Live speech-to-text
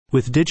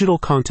With digital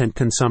content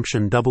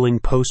consumption doubling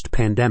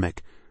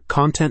post-pandemic,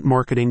 content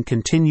marketing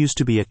continues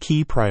to be a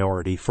key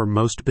priority for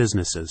most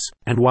businesses.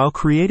 And while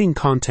creating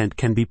content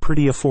can be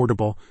pretty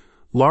affordable,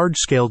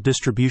 large-scale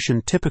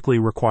distribution typically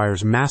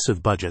requires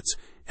massive budgets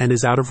and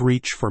is out of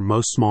reach for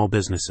most small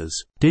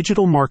businesses.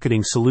 Digital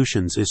Marketing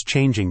Solutions is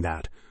changing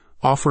that,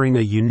 offering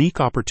a unique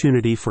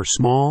opportunity for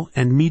small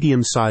and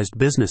medium-sized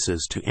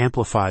businesses to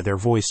amplify their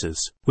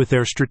voices. With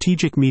their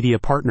strategic media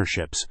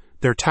partnerships,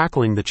 they're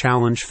tackling the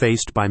challenge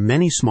faced by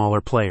many smaller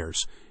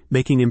players,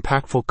 making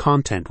impactful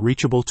content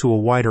reachable to a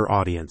wider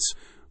audience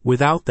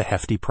without the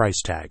hefty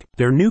price tag.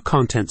 Their new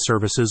content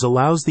services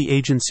allows the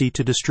agency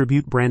to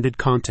distribute branded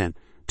content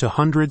to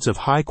hundreds of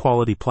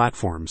high-quality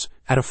platforms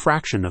at a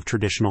fraction of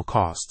traditional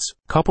costs.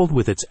 Coupled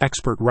with its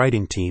expert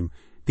writing team,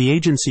 the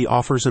agency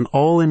offers an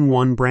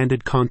all-in-one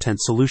branded content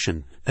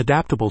solution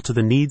adaptable to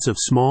the needs of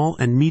small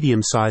and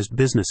medium-sized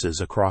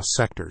businesses across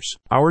sectors.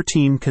 Our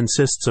team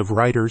consists of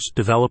writers,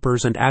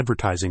 developers, and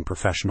advertising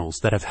professionals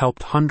that have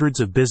helped hundreds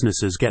of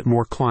businesses get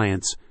more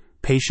clients,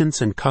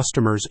 patients, and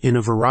customers in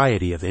a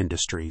variety of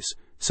industries,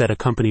 said a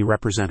company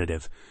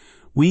representative.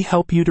 We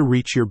help you to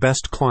reach your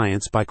best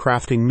clients by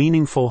crafting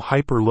meaningful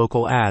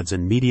hyper-local ads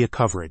and media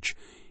coverage.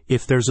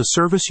 If there's a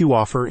service you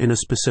offer in a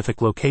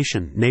specific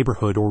location,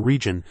 neighborhood, or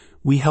region,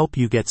 we help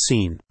you get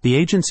seen. The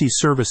agency's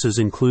services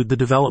include the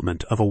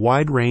development of a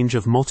wide range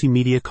of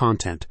multimedia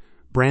content,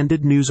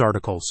 branded news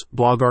articles,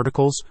 blog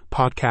articles,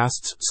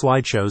 podcasts,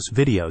 slideshows,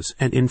 videos,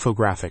 and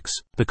infographics.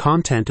 The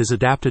content is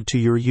adapted to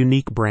your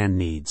unique brand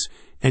needs,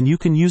 and you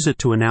can use it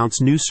to announce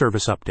new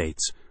service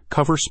updates,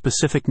 cover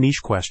specific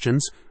niche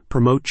questions,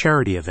 promote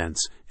charity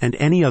events, and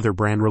any other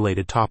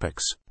brand-related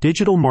topics.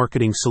 Digital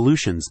Marketing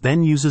Solutions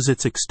then uses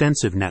its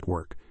extensive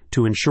network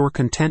to ensure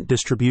content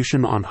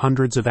distribution on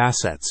hundreds of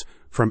assets,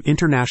 from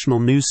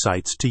international news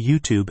sites to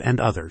YouTube and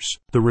others.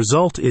 The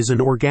result is an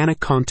organic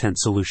content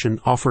solution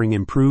offering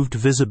improved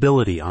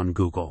visibility on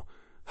Google,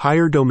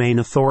 higher domain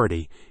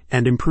authority,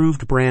 and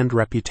improved brand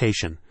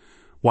reputation,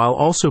 while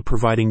also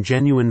providing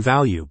genuine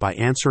value by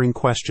answering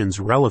questions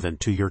relevant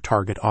to your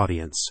target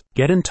audience.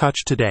 Get in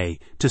touch today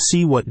to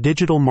see what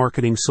Digital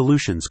Marketing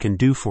Solutions can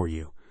do for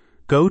you.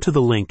 Go to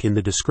the link in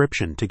the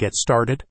description to get started.